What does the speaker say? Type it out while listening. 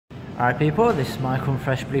Alright people, this is Michael from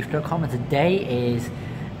freshbelief.com and today is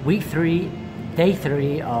week 3, day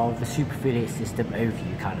 3 of the super affiliate system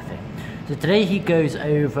overview kind of thing. So today he goes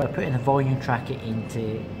over putting the volume tracker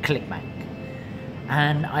into ClickBank.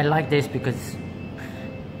 And I like this because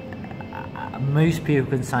most people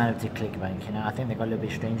can sign up to ClickBank, you know. I think they got a little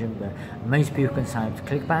bit stringent, but most people can sign up to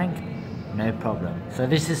ClickBank, no problem. So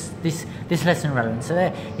this is this lesson relevant. So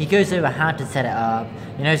there he goes over how to set it up.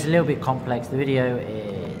 You know, it's a little bit complex. The video is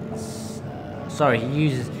he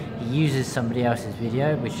uses somebody else's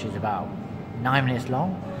video, which is about 9 minutes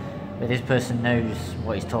long, but this person knows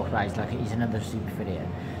what he's talking about. He's another super affiliate.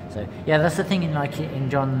 So yeah, that's the thing. In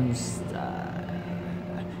John's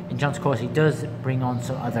course, he does bring on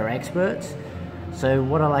some other experts. So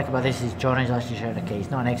what I like about this is John is actually showing, okay, he's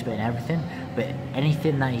not an expert in everything, but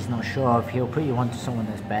anything that he's not sure of, he'll put you onto someone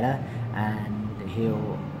that's better, and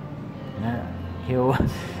he'll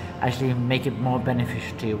actually make it more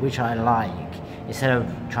beneficial to you, which I like, instead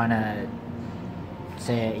of trying to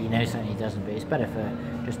say he knows something he doesn't, but it's better for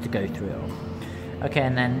just to go through it all. Okay,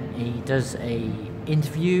 and then he does a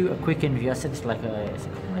quick interview. I said it's like is it a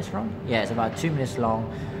couple minutes long? Yeah, it's about 2 minutes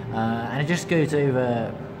long, and it just goes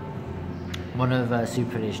over one of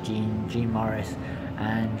super affiliates, Gene Morris,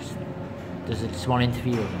 and does a small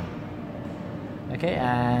interview of him. Okay,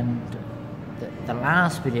 and the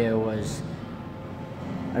last video was,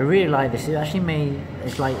 I really like this. It actually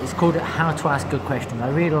it's called How to Ask Good Questions. I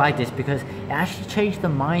really like this because it actually changed the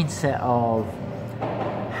mindset of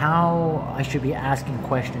how I should be asking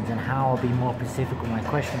questions and how I'll be more specific with my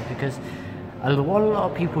questions, because what a lot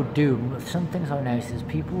of people do, some things I notice is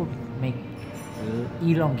people make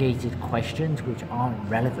elongated questions which aren't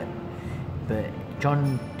relevant, but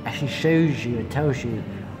John actually shows you and tells you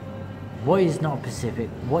what is not specific,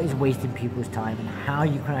 what is wasting people's time, and how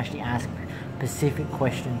you can actually ask specific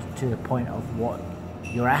questions to the point of what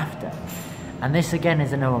you're after. And this again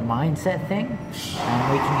is another mindset thing, and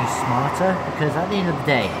making you smarter, because at the end of the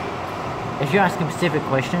day, if you're asking specific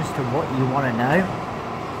questions to what you want to know,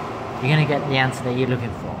 you're going to get the answer that you're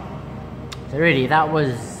looking for. So really, that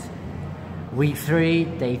was week 3,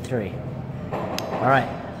 day 3. Alright,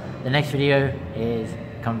 the next video is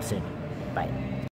coming soon. Bye.